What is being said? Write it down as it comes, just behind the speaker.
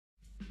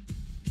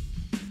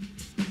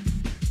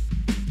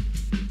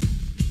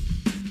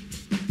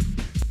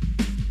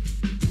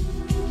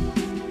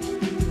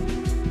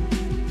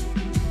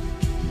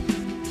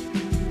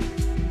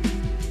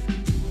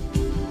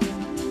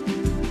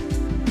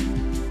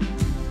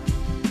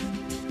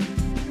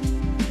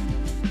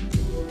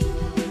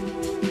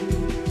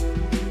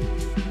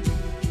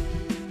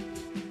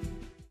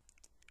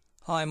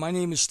Hi, my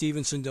name is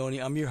Stephen Sindoni.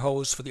 I'm your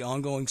host for the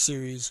ongoing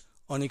series,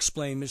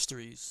 Unexplained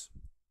Mysteries.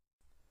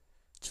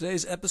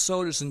 Today's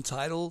episode is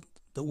entitled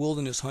The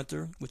Wilderness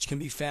Hunter, which can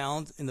be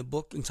found in the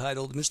book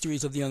entitled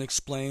Mysteries of the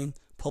Unexplained,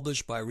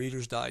 published by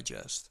Reader's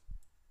Digest.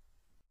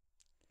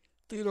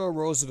 Theodore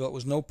Roosevelt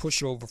was no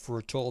pushover for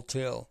a tall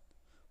tale,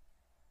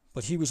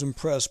 but he was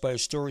impressed by a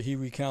story he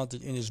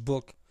recounted in his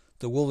book,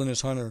 The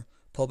Wilderness Hunter,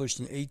 published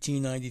in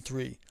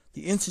 1893.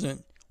 The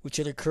incident, which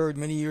had occurred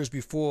many years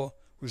before,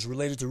 was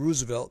related to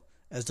Roosevelt,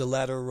 as the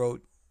latter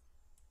wrote,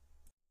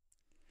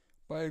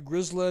 by a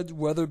grizzled,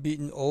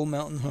 weather-beaten old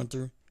mountain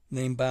hunter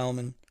named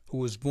Bauman, who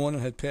was born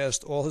and had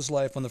passed all his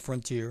life on the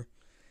frontier.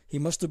 He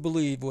must have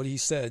believed what he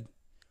said,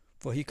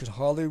 for he could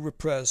hardly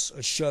repress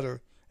a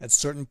shudder at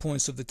certain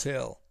points of the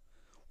tale.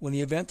 When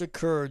the event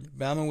occurred,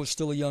 Bauman was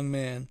still a young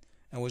man,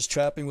 and was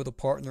trapping with a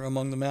partner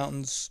among the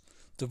mountains,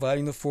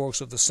 dividing the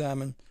forks of the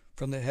Salmon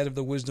from the head of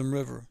the Wisdom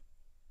River.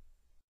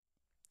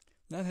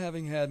 Not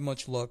having had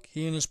much luck,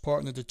 he and his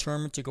partner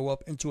determined to go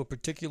up into a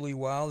particularly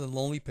wild and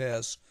lonely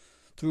pass,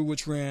 through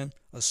which ran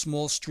a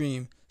small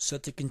stream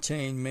said to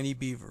contain many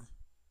beaver.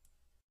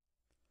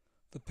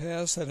 The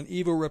pass had an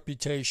evil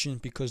reputation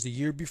because the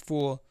year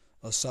before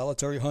a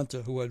solitary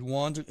hunter who had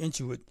wandered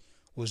into it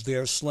was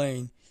there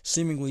slain,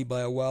 seemingly by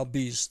a wild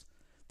beast,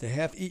 the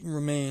half-eaten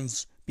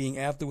remains being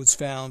afterwards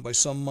found by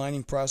some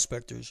mining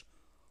prospectors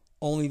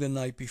only the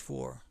night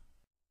before.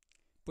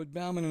 But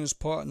Bauman and his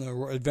partner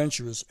were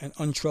adventurous and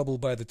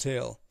untroubled by the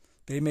tale.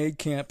 They made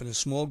camp in a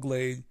small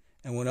glade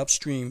and went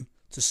upstream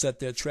to set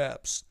their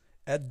traps.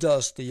 At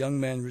dusk the young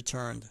men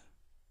returned.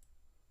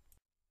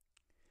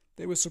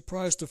 They were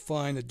surprised to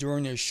find that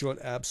during their short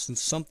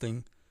absence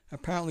something,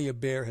 apparently a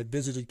bear, had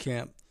visited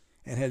camp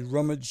and had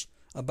rummaged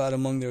about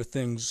among their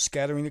things,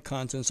 scattering the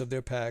contents of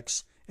their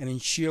packs and in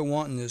sheer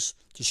wantonness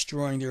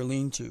destroying their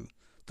lean-to.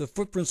 The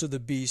footprints of the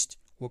beast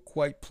were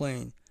quite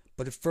plain,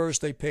 but at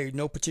first they paid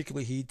no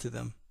particular heed to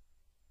them.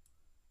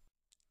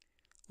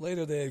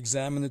 Later they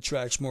examined the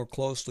tracks more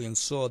closely and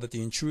saw that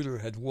the intruder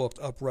had walked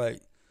upright,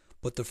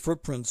 but the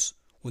footprints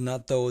were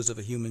not those of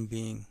a human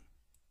being.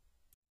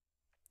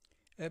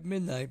 At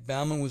midnight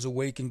Bauman was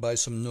awakened by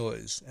some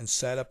noise, and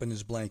sat up in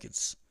his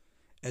blankets.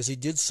 As he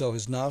did so,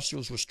 his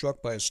nostrils were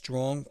struck by a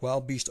strong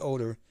wild beast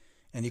odor,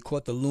 and he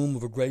caught the loom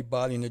of a great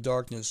body in the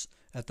darkness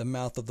at the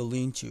mouth of the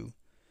lean-to.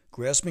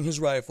 Grasping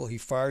his rifle, he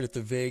fired at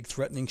the vague,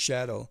 threatening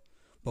shadow,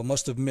 but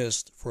must have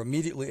missed, for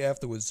immediately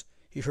afterwards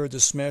he heard the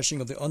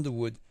smashing of the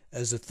underwood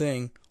as the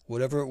thing,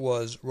 whatever it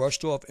was,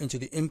 rushed off into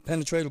the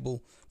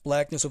impenetrable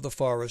blackness of the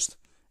forest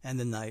and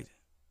the night.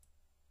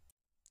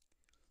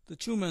 The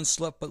two men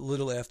slept but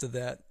little after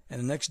that, and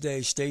the next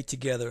day stayed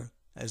together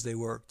as they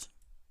worked.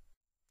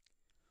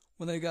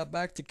 When they got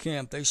back to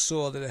camp, they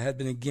saw that it had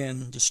been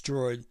again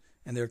destroyed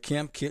and their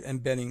camp kit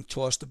and bedding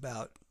tossed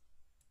about.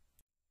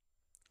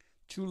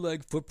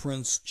 Two-leg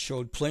footprints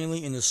showed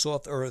plainly in the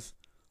soft earth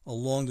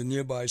along the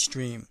nearby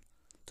stream.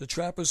 The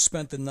trappers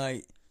spent the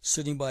night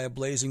sitting by a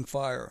blazing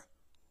fire,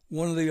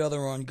 one or the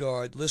other on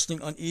guard,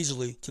 listening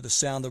uneasily to the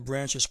sound of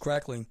branches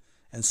crackling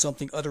and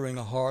something uttering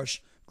a harsh,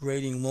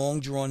 grating,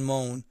 long-drawn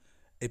moan,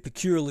 a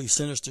peculiarly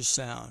sinister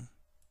sound.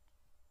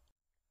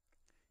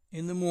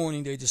 In the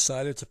morning they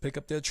decided to pick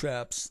up their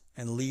traps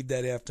and leave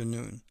that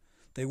afternoon.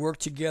 They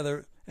worked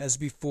together as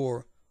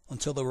before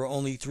until there were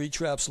only 3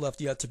 traps left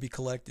yet to be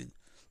collected.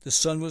 The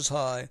sun was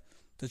high.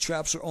 The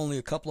traps were only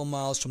a couple of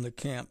miles from the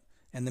camp,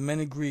 and the men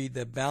agreed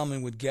that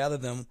Bauman would gather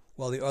them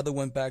while the other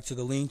went back to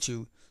the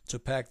lean-to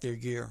pack their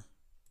gear.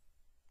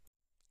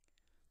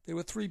 There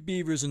were 3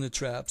 beavers in the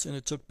traps, and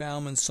it took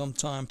Bauman some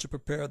time to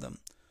prepare them.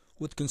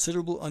 With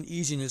considerable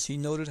uneasiness he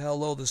noted how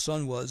low the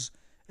sun was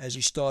as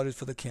he started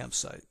for the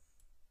campsite.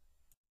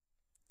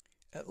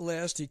 At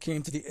last he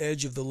came to the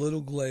edge of the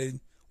little glade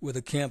where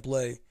the camp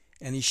lay,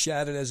 and he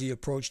shouted as he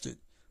approached it,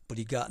 but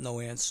he got no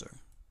answer.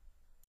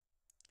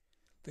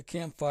 The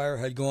campfire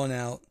had gone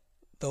out,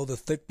 though the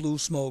thick blue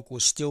smoke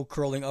was still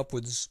curling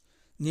upwards.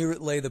 Near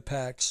it lay the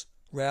packs,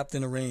 wrapped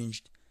and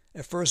arranged.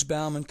 At first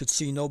Bauman could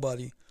see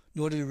nobody,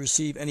 nor did he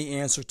receive any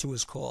answer to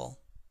his call.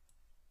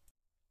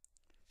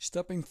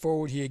 Stepping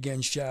forward he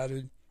again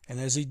shouted, and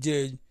as he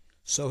did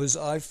so his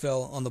eye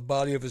fell on the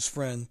body of his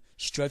friend,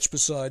 stretched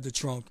beside the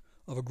trunk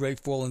of a great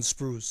fallen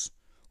spruce.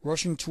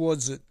 Rushing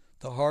towards it,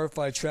 the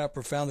horrified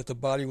trapper found that the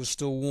body was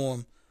still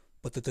warm,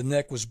 but that the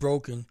neck was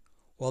broken,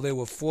 while there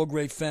were 4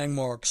 great fang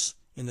marks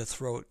in the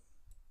throat.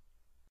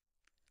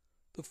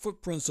 The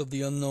footprints of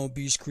the unknown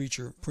beast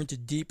creature,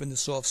 printed deep in the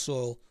soft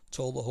soil,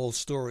 told the whole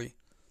story.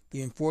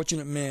 The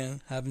unfortunate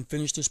man, having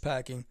finished his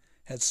packing,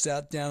 had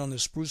sat down on the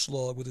spruce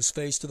log with his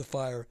face to the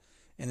fire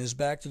and his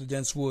back to the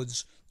dense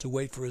woods to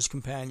wait for his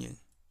companion.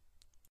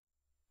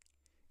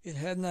 It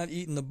had not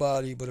eaten the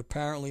body, but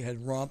apparently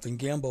had romped and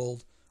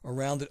gamboled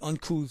around it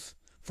uncouth,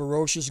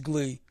 ferocious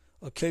glee,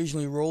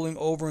 occasionally rolling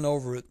over and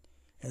over it,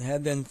 and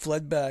had then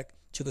fled back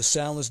to the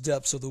soundless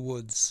depths of the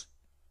woods.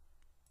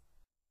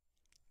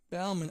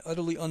 Bauman,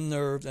 utterly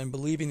unnerved and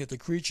believing that the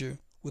creature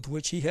with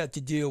which he had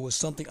to deal was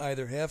something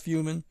either half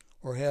human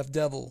or half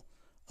devil,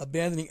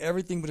 abandoning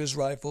everything but his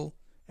rifle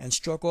and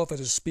struck off at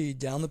his speed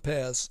down the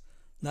pass,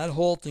 not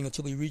halting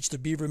until he reached the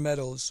beaver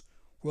meadows,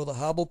 where the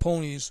hobbled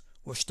ponies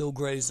were still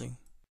grazing.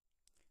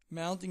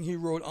 Mounting, he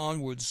rode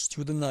onwards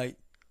through the night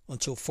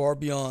until far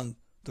beyond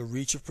the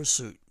reach of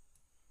pursuit.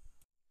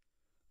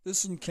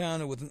 This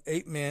encounter with an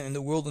ape-man in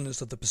the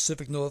wilderness of the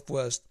Pacific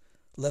Northwest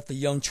left the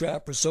young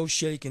trapper so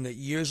shaken that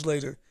years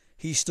later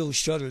he still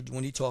shuddered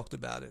when he talked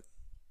about it.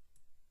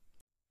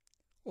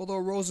 Although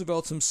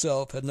Roosevelt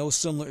himself had no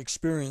similar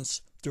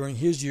experience during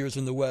his years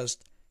in the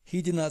West,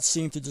 he did not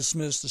seem to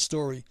dismiss the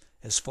story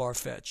as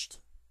far-fetched.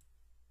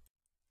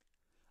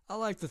 I'd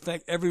like to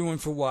thank everyone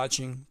for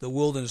watching The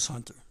Wilderness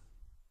Hunter.